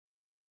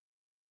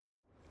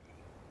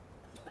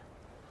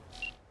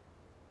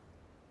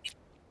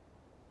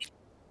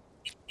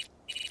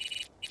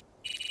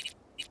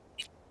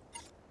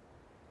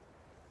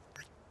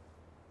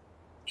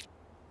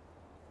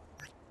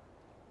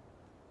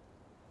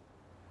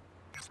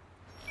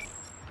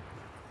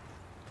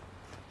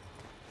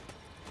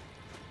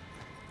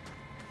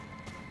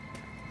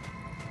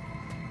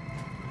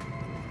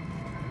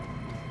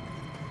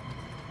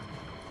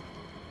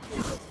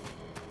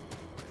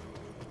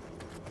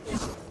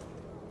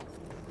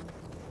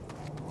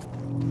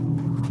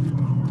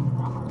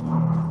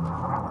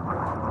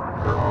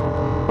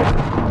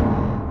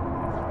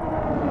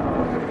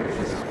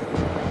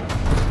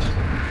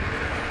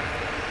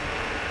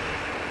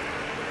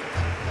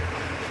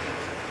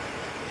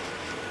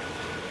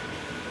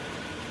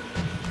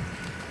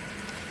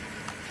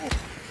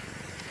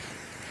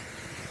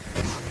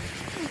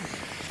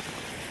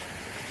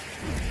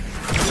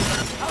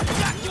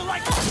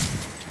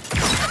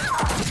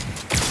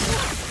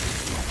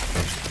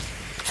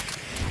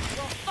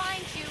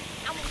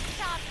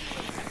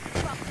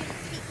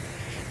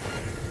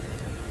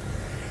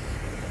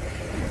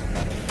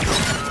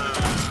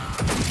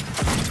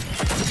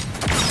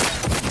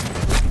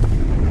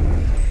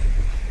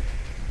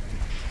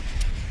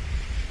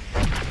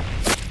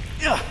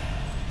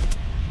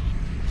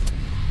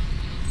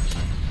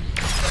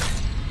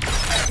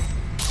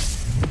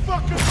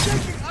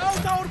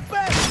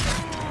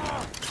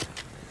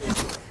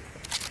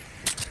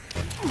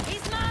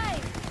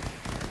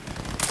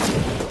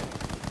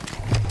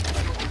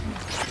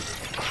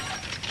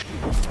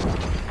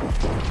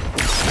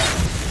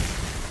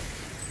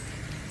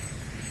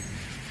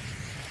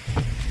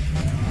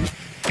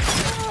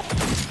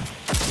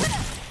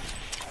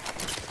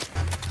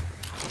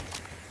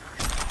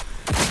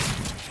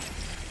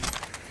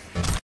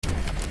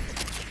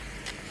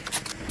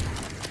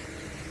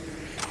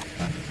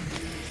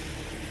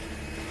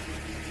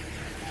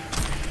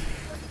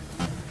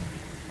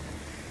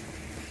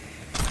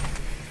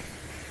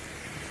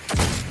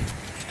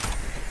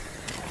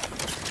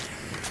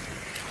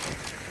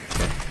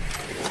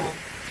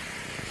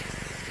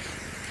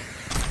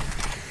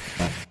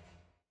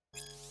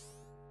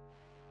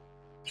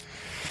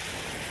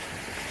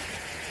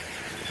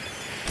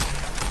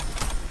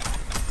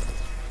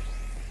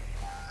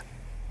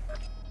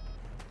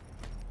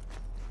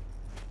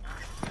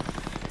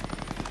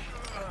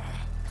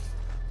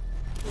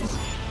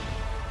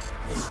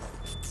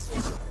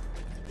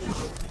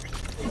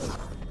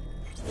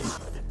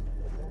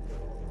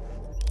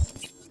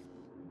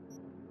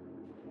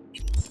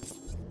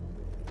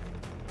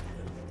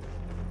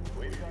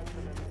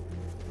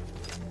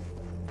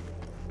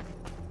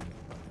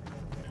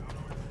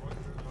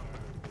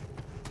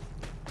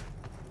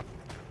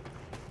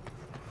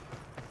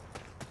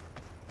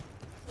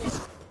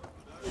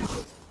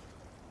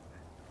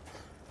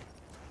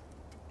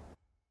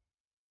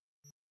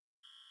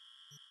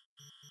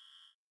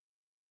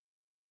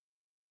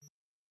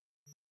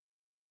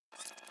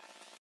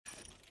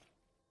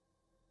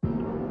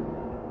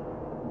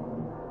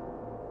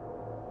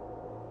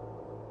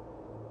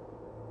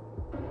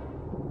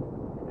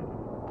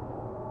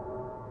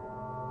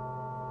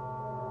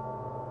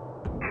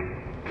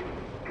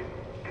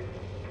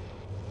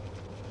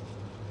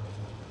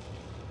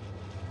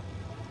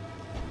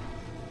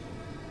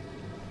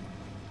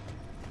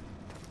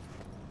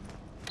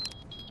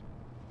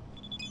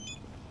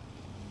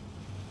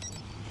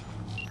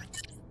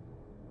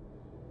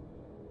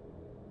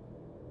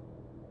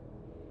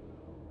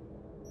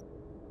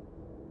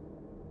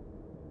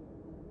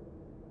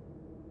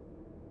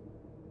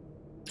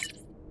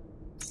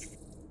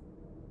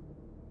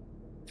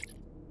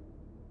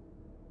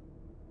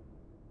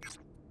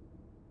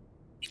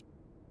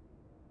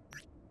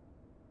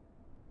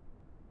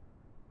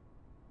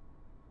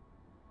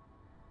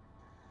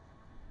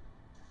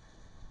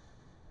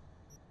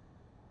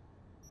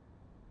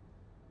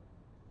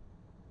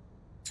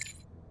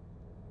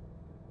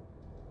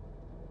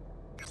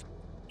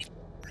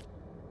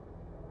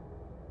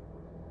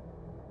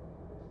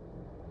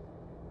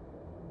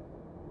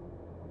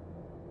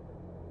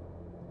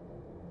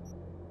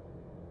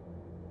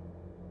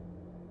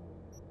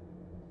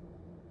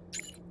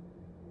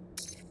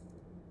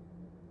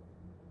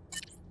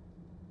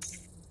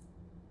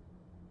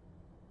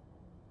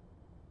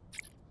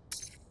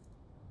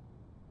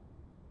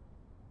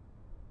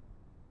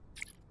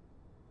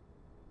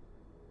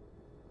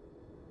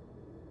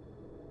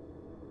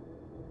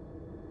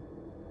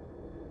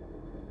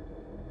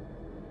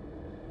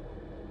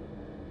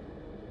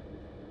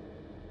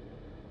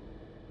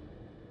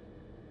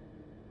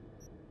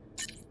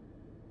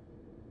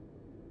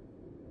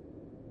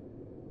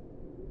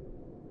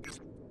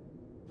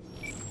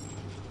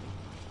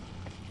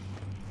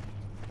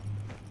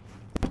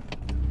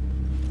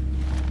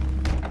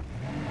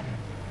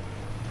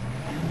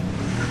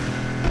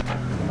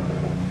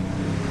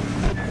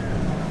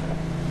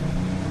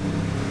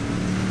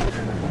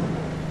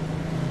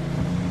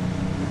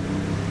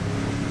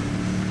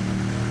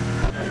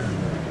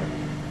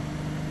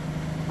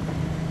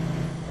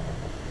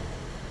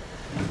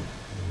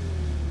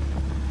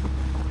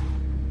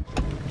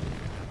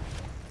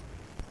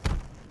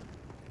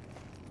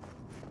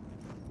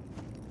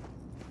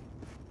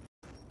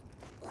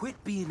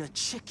Quit being a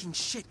chicken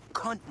shit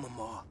cunt,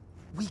 Mama.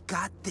 We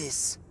got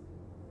this.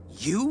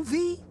 You,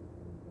 V?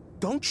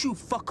 Don't you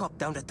fuck up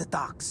down at the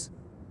docks.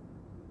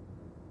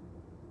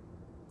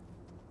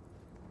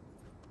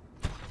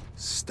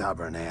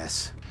 Stubborn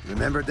ass.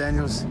 Remember,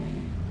 Daniels?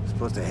 I'm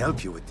supposed to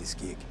help you with this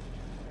gig.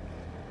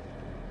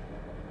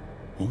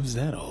 What was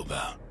that all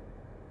about?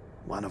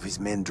 One of his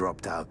men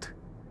dropped out.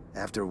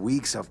 After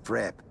weeks of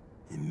prep.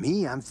 And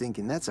me, I'm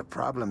thinking that's a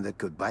problem that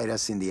could bite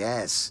us in the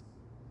ass.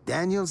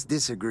 Daniels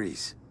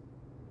disagrees.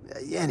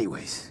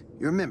 Anyways,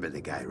 you remember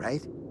the guy,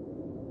 right?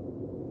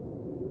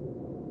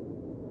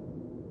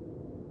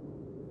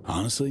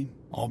 Honestly,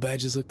 all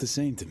badges look the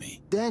same to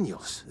me.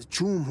 Daniels, the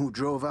choom who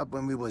drove up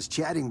when we was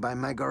chatting by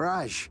my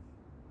garage.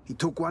 He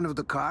took one of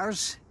the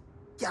cars?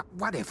 Yeah,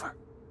 whatever.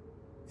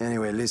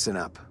 Anyway, listen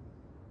up.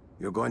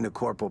 You're going to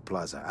Corpo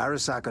Plaza,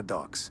 Arasaka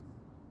Docks.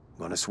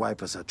 Gonna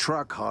swipe us a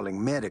truck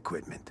hauling med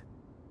equipment.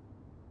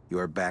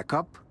 Your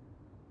backup?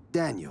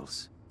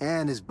 Daniels,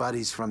 and his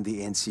buddies from the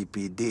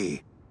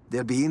NCPD.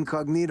 They'll be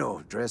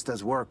incognito, dressed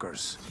as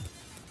workers.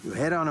 You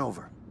head on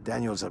over.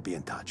 Daniels will be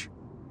in touch.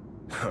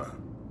 Huh.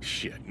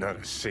 Shit, not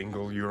a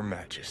single Your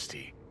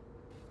Majesty.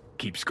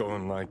 Keeps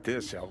going like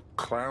this, El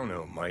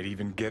Clowno might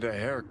even get a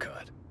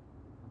haircut.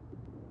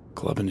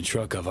 Clubbing the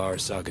truck off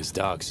Arasaka's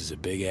docks is a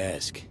big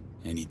ask.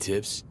 Any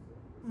tips?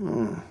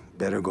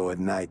 Better go at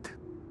night.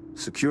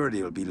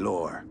 Security will be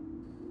lower.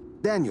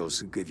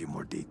 Daniels will give you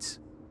more deets.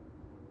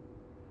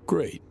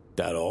 Great.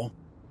 That all?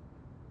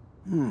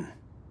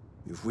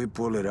 If we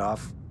pull it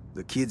off,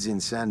 the kids in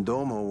San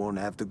Domo won't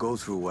have to go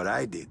through what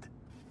I did.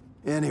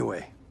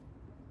 Anyway,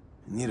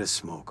 I need a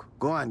smoke.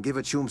 Go on, give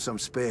a choom some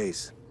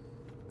space.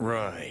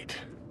 Right.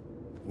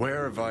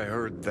 Where have I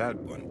heard that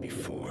one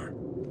before?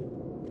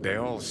 They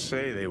all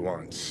say they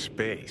want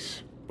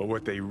space, but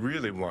what they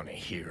really want to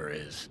hear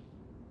is,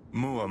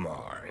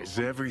 Muammar, is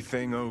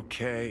everything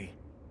okay?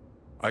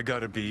 I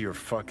gotta be your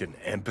fucking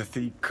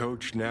empathy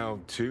coach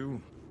now,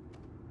 too?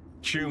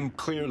 Choom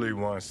clearly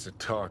wants to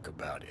talk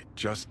about it,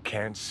 just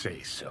can't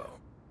say so.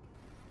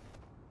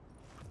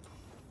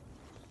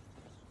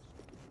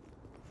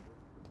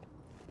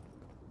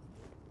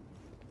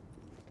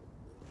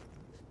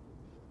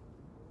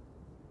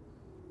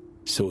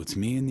 So it's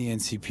me and the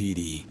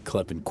NCPD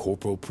klepping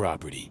corporal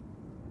property.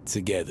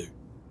 Together.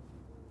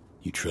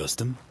 You trust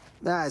him?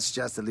 Nah, it's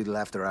just a little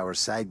after-hour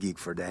side gig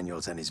for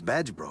Daniels and his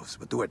badge bros.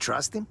 But do I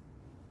trust him?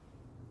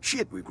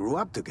 Shit, we grew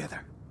up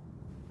together.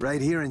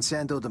 Right here in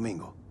Santo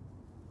Domingo.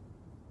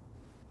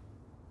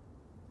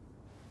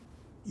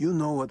 You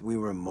know what we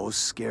were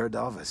most scared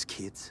of as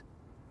kids?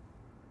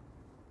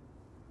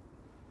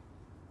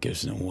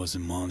 Guessing it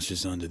wasn't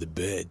monsters under the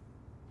bed.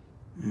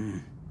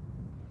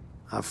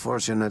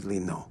 Unfortunately,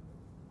 no.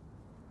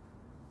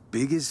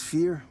 Biggest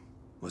fear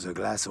was a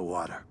glass of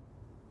water.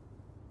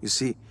 You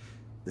see,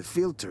 the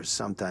filter's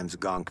sometimes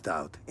gonked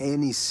out.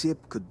 Any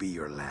sip could be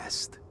your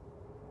last.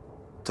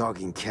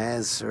 Talking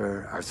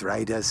cancer,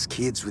 arthritis,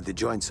 kids with the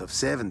joints of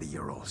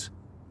 70-year-olds.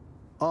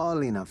 All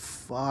in a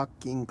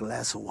fucking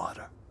glass of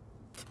water.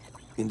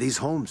 In these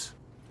homes,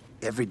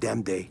 every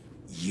damn day,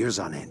 years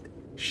on end.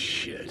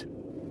 Shit.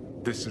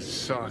 This is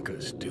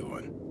Sokka's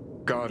doing.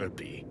 Gotta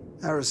be.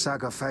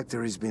 Arasaka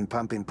factory's been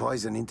pumping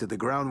poison into the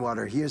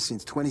groundwater here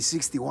since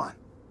 2061.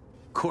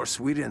 Of course,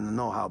 we didn't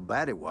know how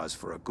bad it was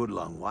for a good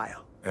long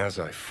while. As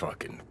I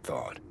fucking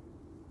thought.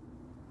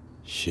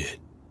 Shit.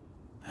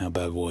 How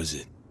bad was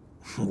it?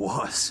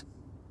 Was.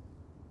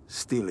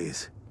 Still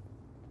is.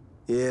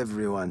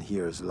 Everyone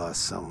here has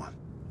lost someone.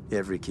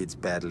 Every kid's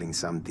battling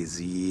some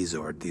disease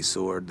or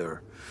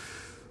disorder.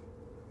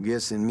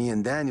 Guessing me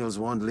and Daniels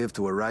won't live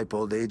to a ripe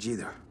old age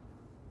either.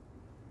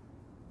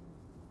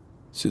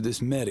 So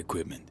this med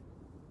equipment,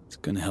 it's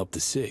gonna help the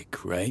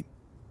sick, right?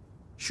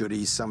 Should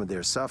ease some of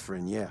their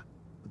suffering, yeah.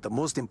 But the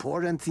most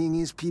important thing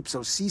is peeps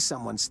will see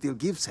someone still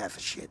gives half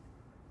a shit.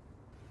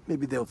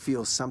 Maybe they'll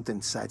feel something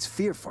besides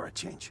fear for a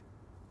change.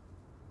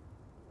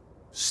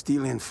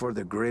 Stealing for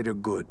the greater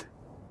good.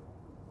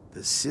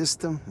 The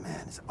system,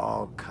 man, is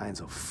all kinds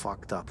of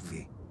fucked up,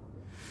 V.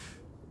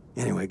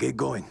 Anyway, get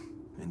going.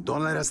 And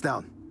don't let us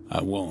down.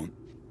 I won't.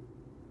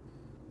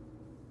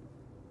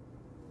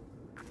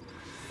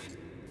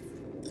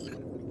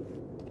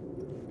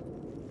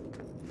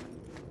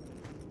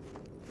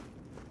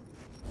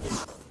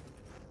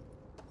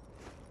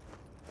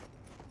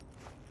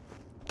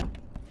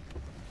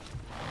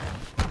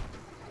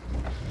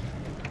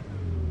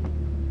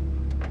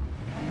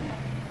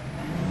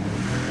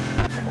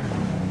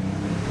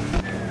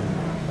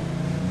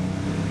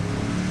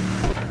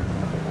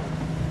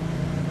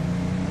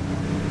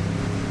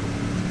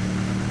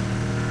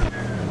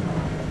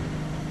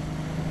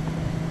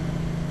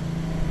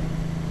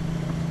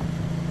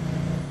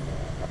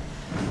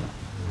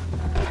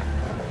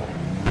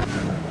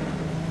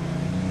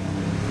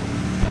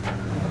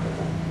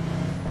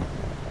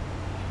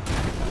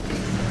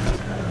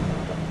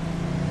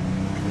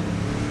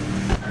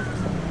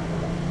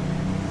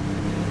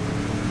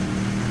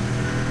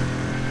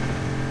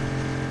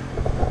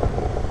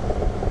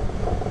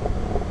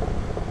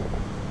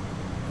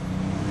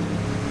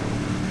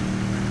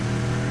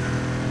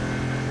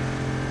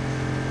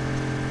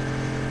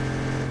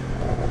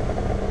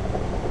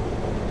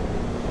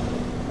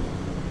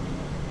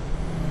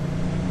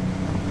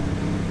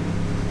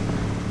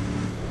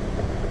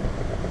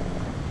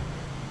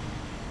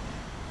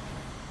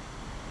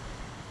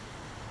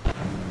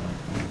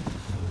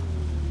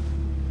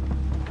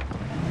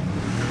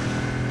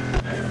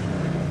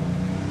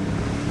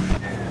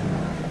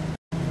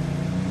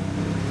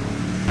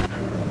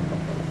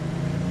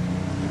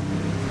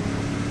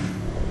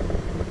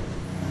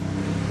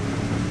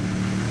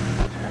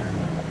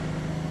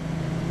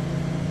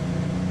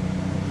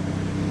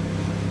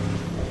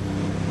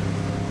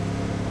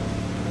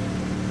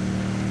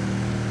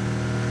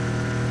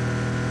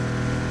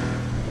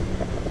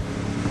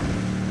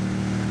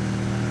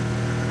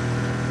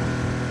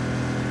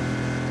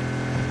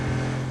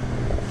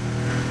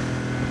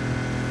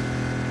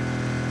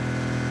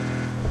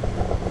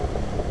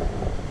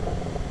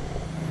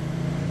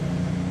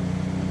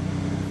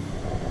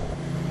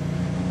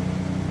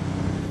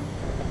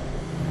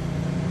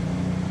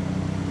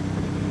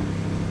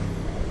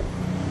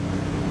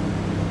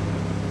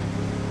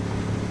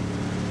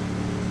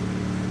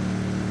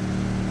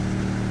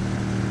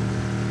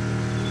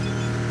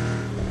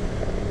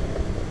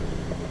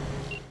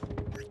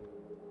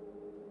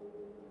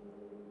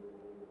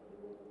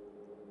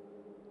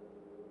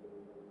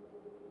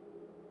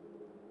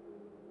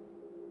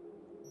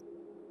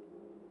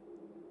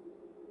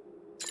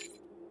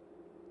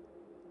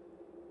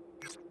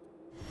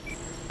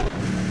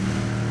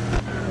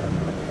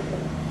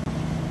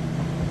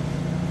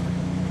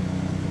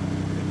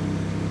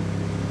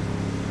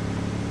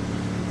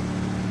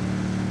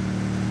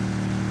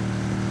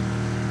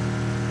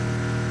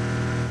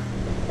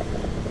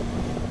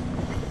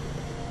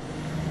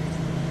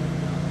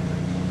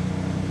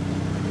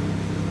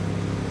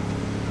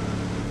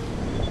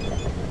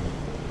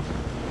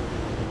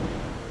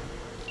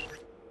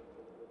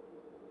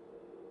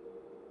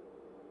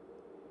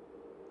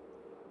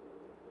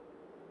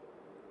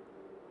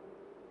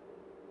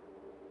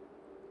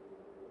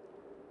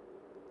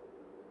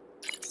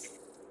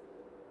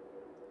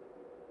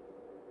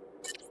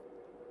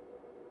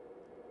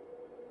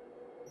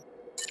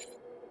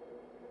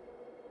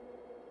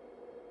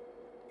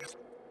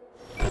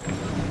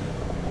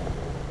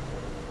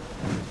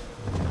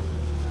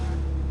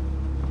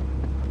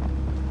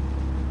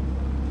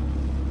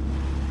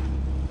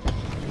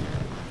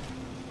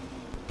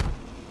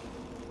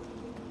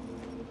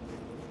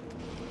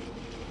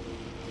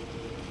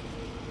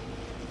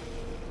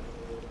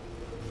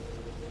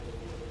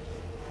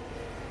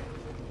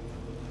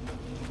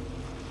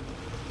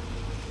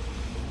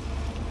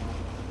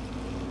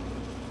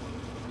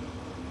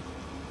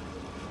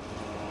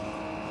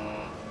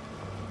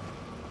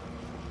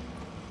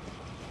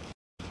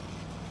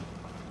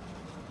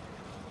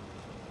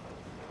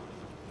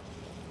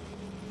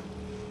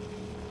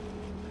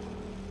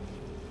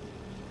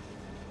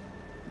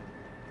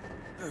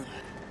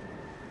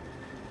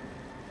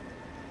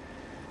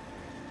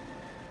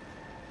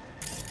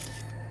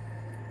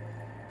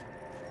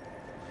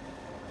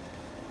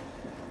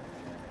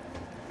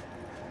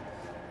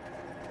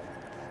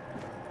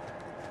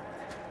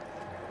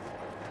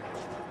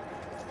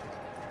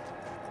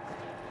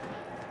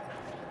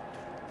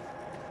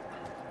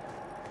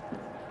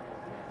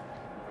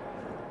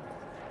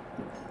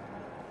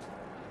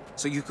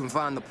 So you can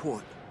find the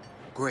port.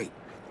 Great.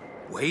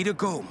 Way to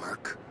go,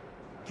 Merc.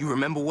 You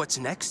remember what's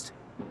next?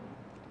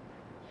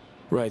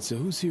 Right, so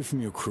who's here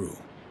from your crew?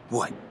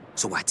 What?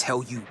 So I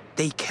tell you,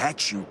 they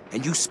catch you,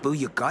 and you spill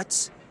your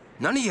guts?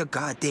 None of your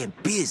goddamn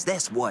biz,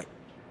 that's what.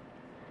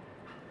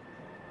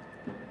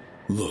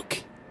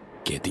 Look,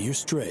 get that you're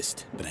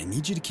stressed, but I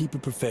need you to keep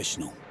it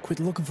professional.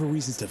 Quit looking for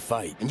reasons to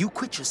fight. And you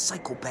quit your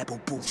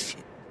psychobabble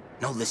bullshit.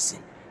 Now listen.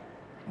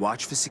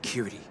 Watch for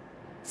security.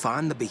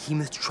 Find the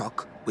behemoth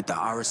truck with the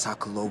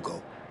Arasaka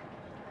logo.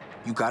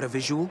 You got a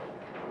visual?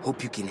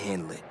 Hope you can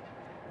handle it.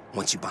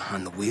 Once you're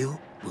behind the wheel,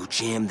 we'll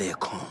jam their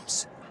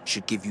comms.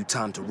 Should give you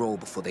time to roll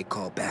before they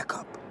call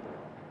backup.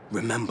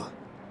 Remember,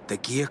 the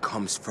gear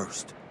comes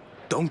first.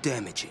 Don't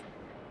damage it.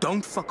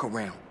 Don't fuck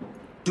around.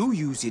 Do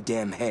use your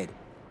damn head.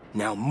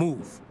 Now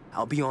move.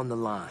 I'll be on the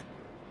line.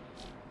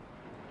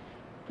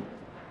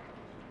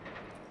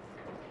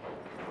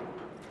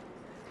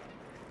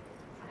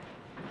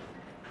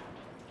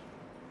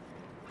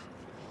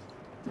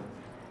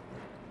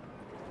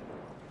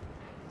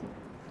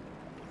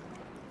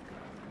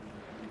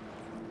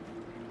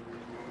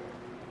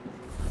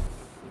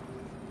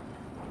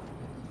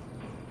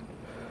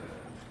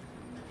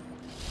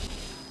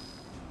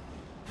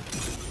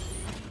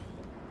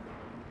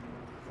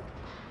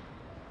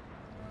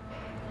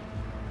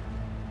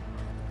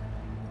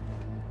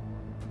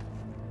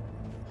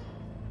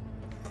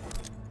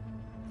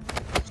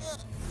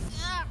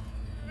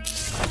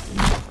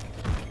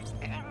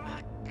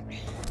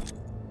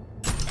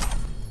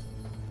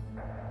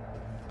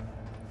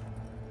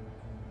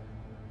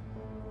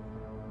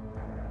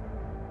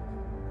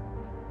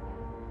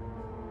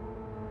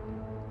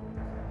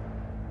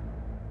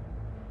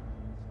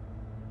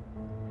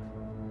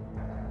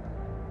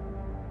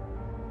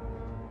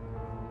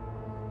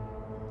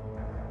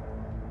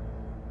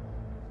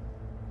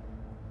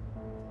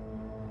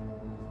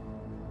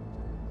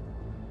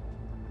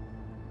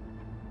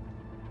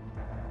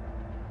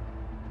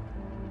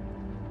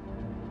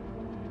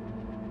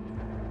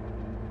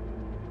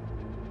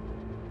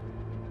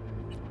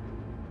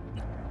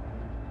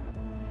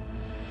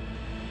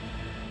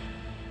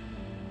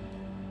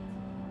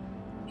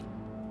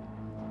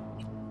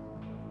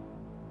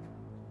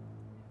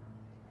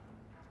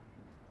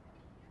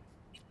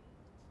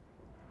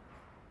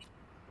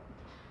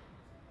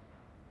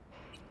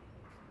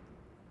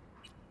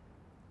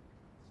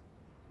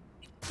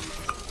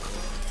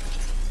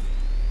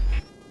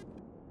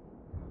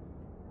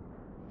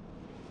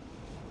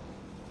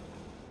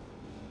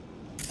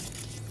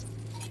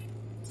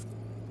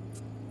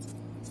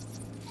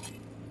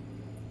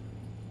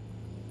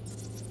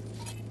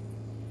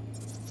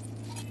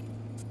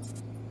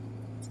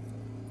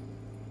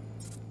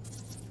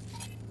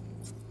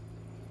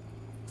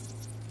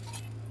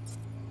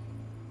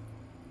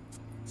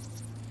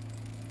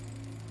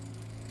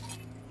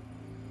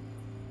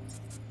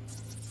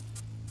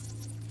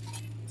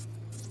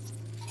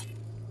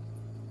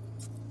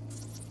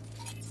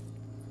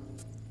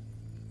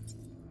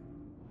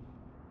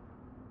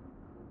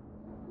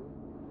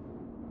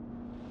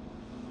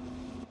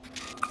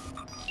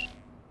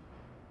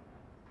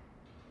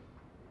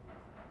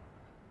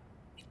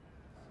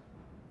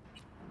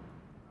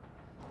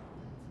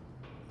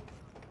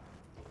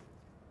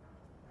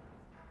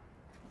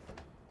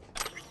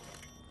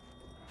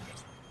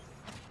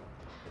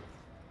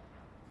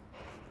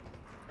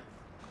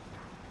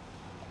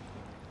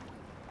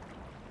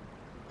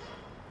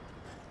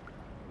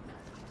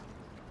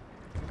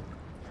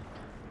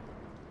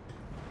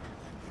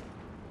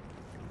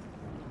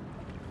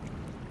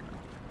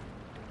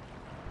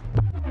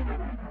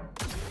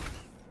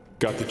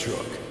 Got the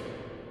truck.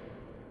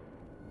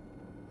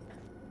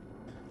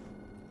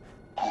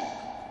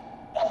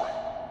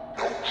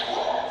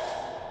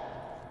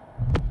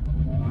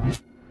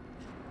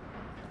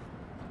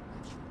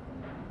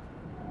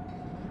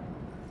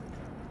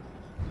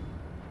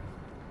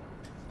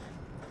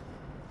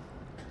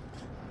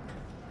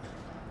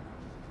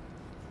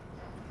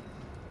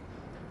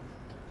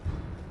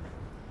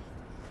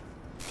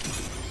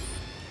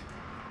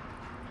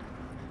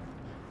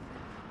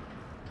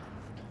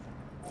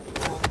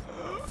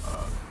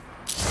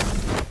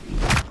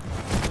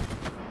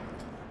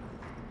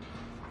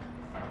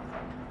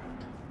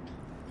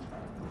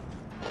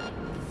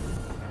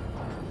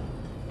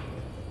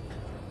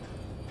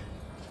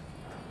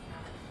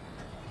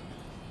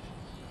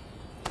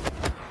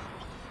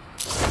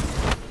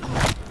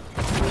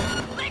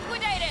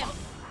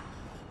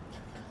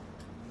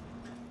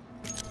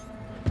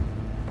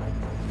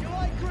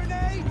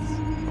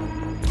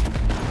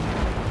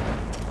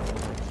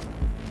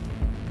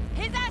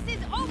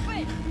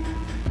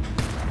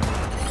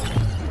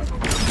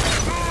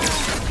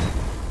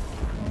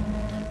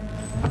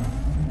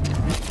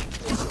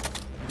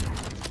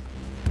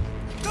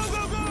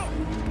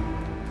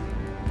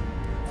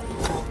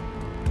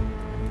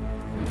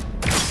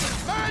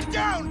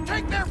 down!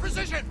 Take their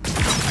position!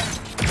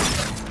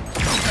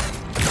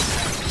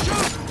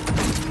 Shoot!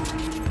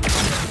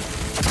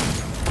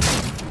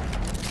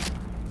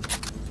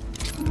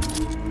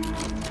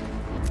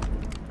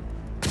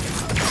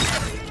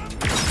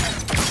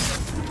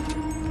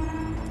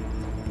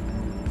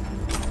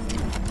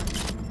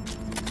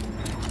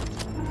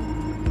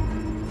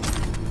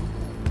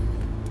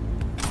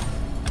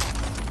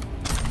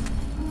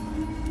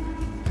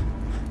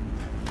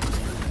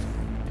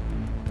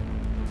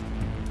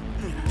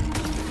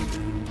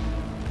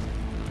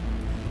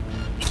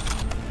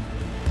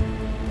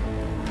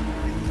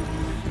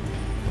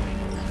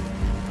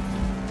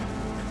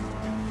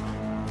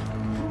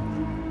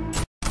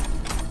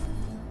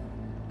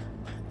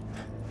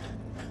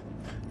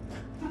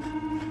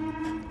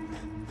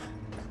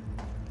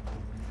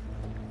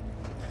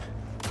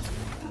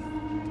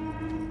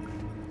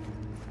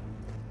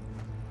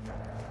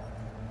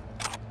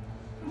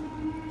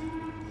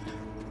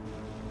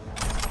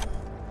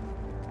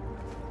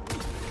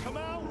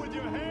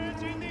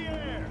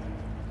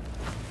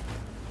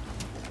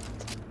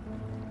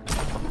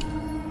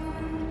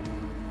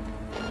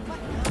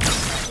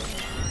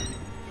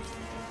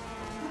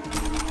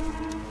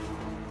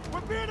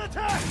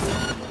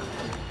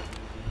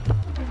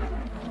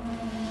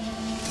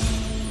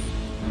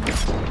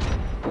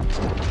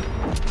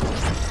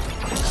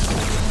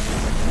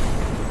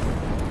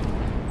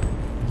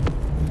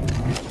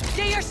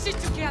 Sit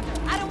together.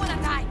 I don't want to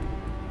die.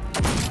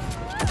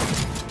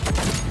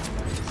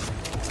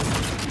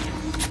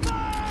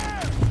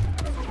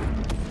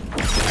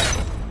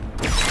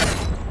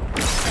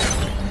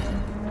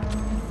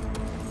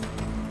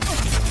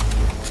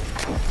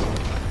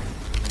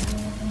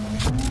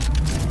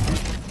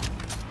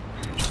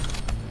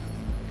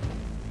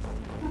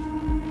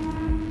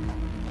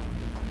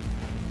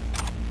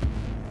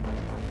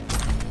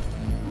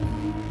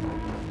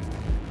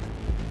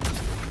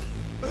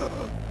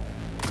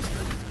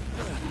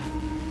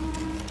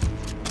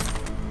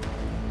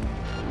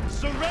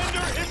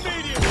 Surrender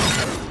immediately!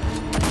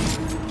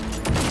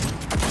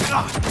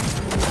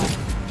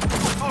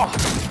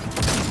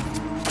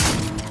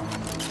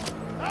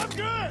 I'm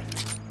good!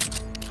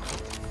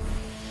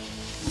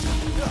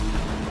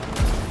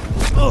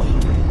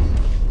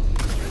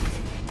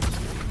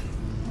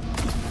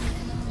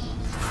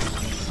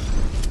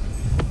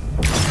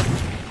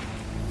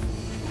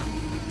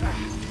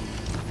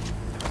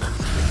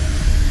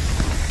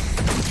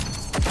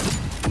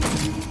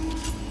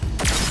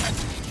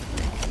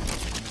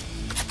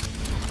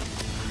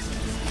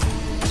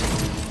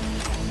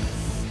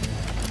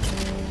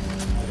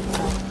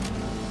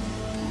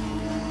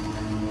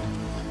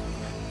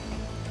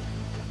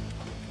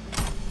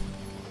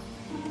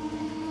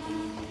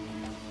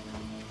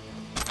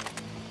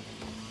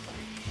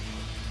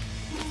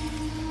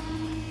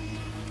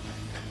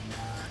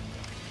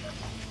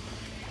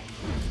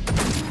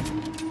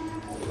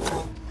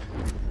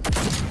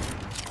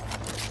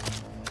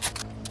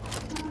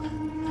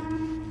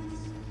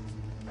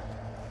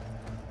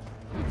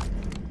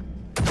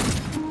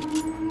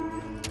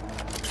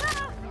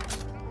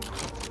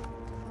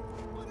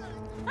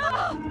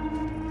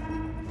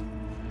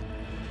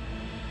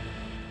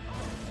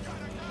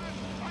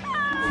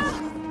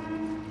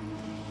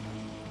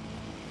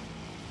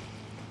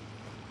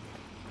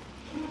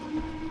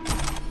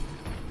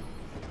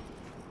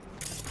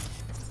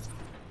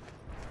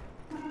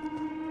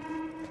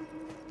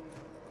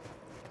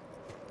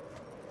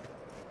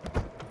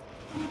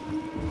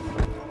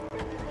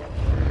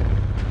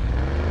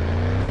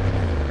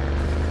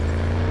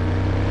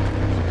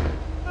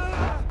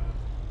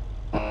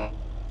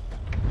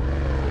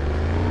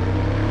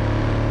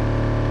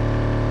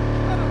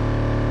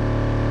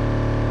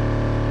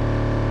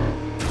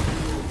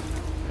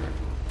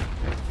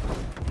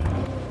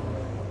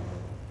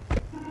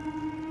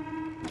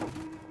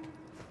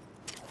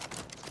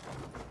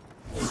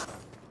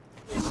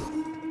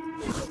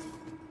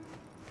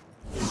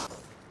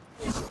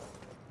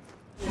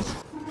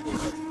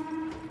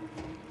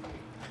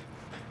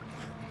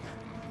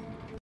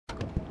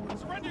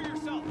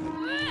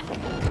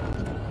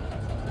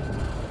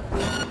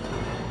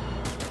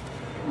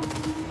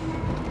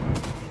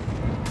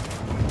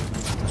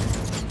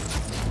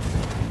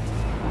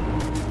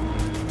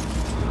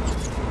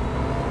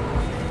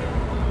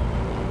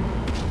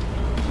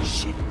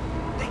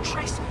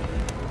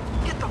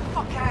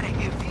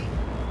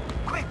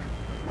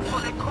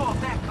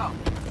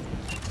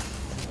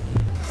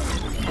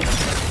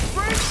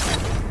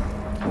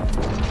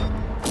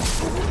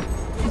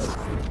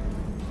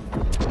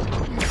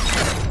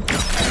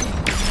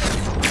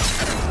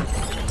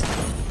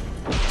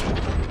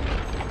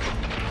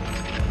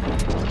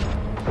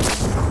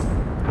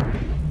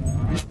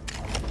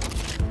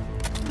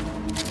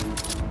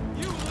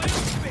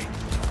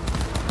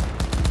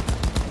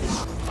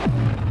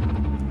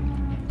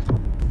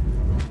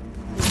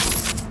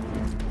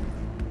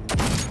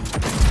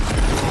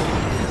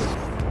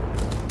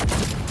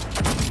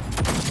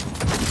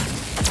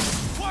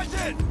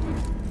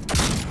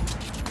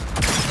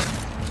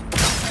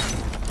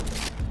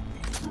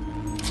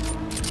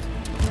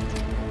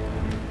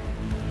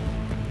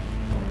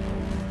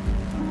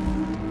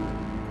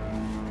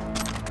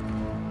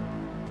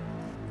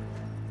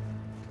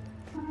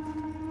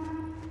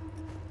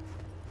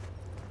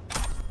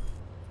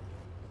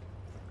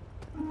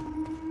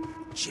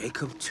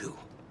 Jacob, too.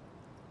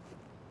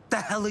 The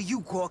hell are you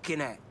gawking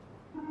at?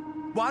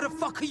 Why the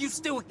fuck are you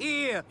still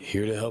here?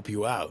 Here to help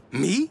you out.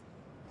 Me?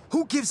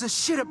 Who gives a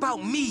shit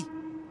about me?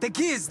 The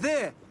gear's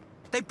there.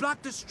 They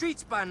blocked the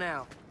streets by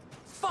now.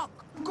 Fuck,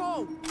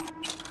 go!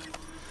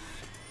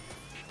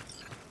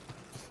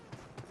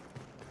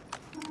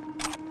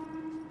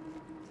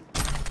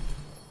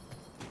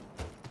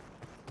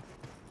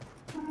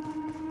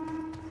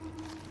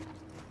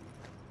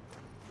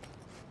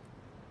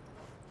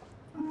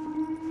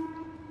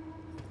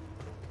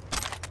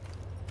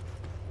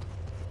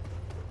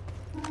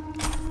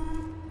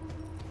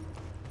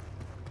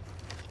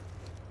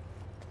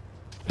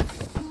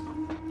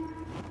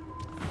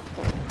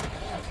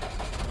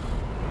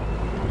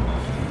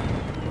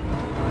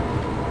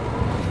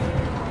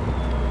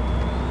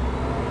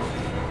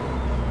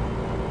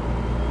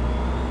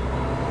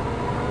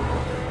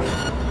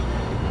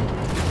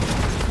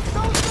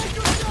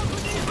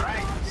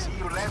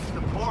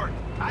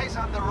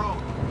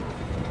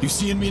 You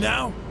seeing me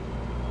now?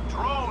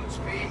 Drones,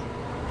 V.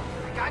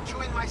 I got you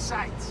in my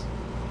sights.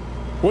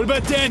 What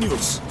about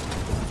Daniels?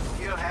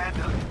 He'll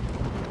handle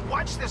it.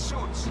 Watch the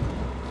suits.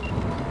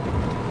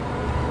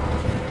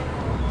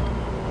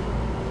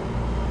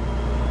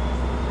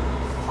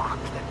 Fuck,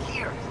 the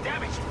gear is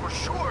damaged for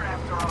sure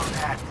after all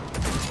that.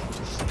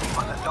 Sleep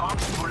on the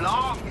docks too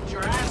long. Get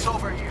your ass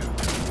over here.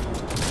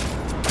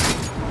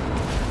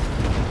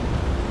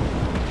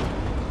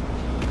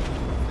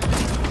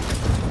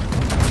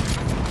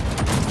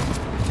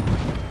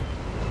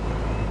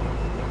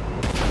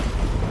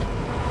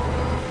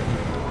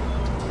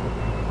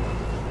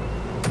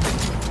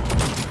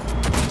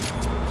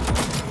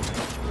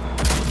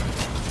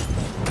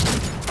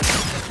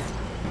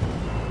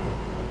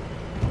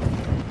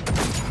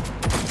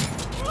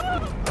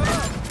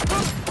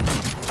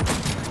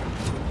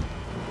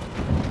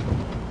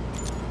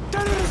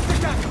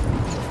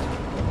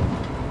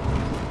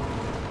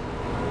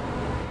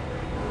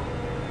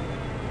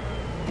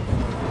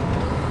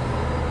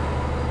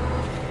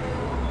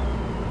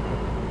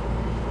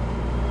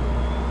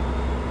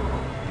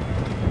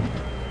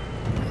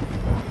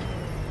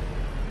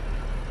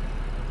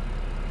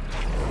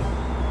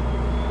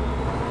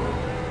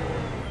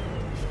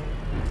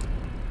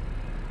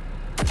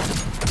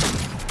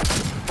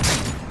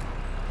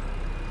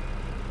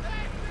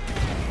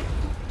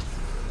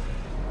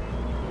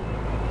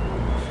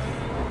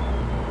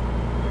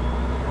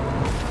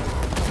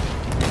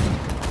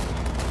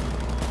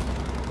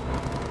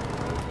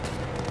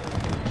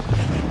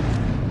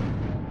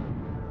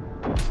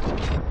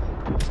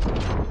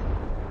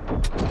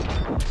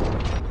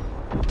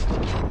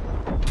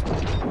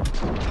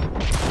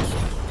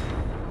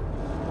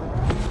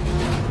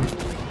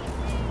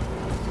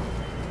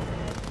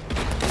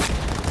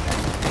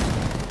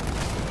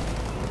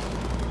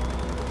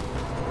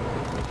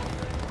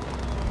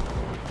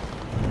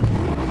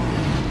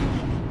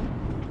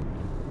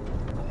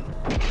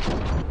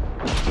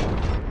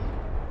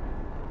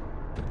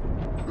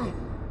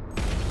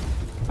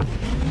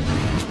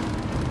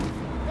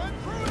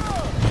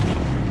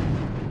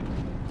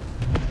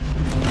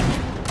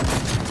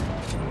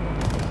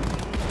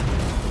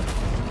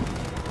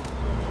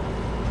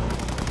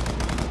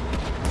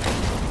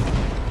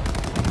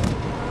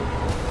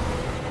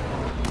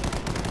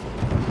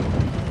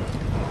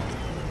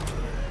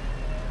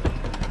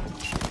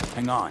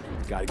 Hang on,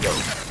 gotta go.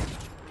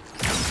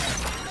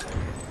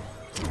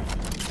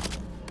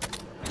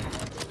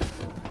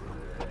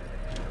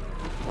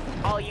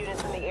 All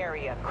units in the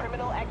area.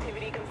 Criminal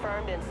activity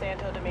confirmed in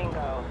Santo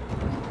Domingo.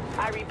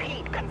 I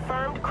repeat,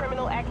 confirmed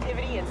criminal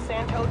activity in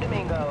Santo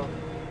Domingo.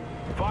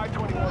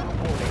 521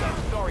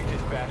 reporting. Sorry,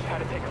 dispatch.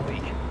 Had to take a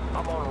leak.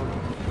 I'm en route.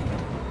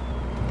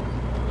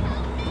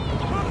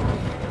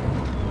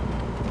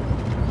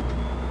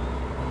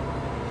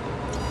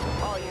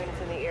 All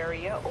units in the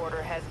area.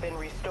 Order has been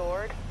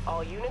restored.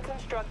 All units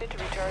instructed to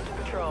return to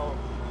patrol.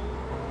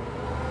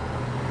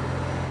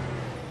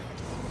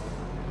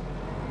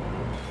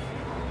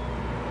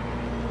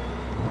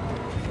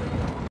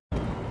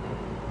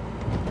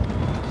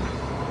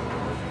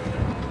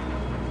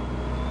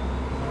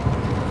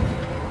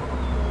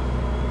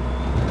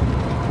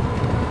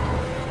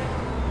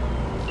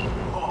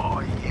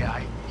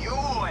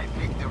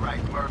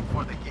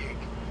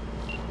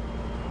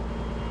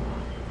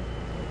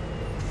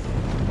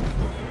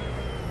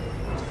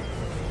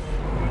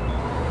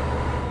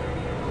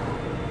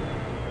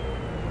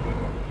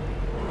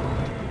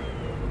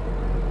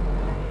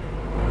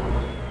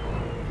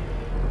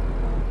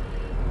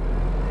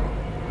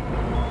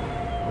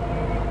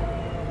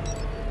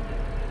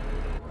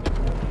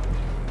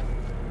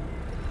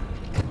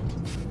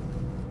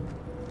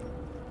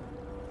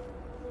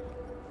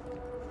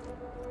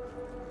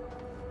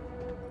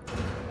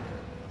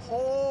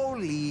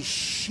 Holy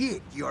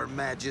shit, Your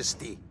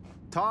Majesty.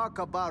 Talk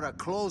about a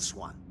close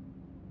one.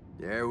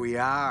 There we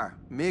are.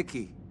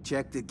 Mickey,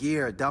 check the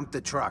gear, dump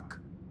the truck.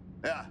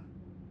 Yeah.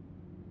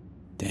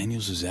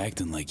 Daniels was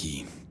acting like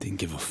he didn't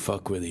give a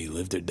fuck whether he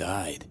lived or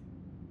died.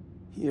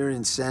 Here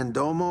in San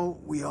Domo,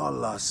 we all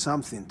lost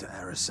something to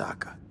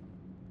Arasaka.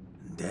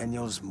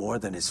 Daniel's more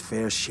than his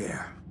fair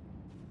share.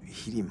 We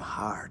hit him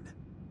hard.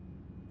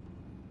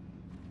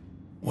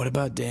 What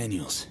about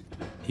Daniels?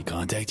 He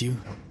contact you?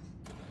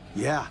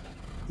 Yeah,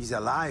 he's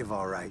alive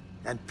all right,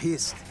 and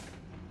pissed.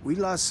 We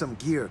lost some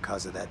gear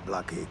because of that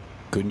blockade.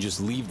 Couldn't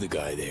just leave the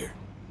guy there.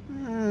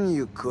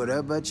 You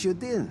coulda, but you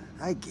didn't.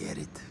 I get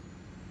it.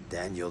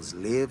 Daniels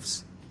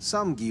lives,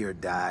 some gear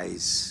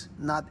dies.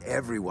 Not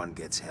everyone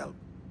gets help.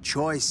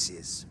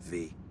 Choices,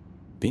 V.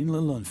 Being a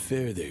little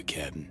unfair there,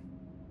 Captain.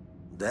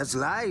 That's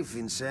life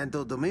in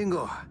Santo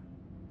Domingo.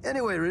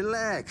 Anyway,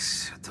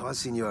 relax.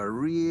 Tossing you a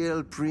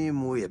real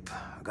prim whip.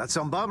 Got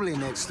some bubbly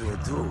next to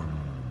it, too.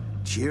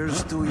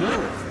 Cheers to you,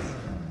 V.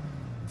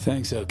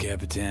 Thanks, El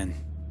Capitan.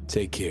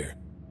 Take care.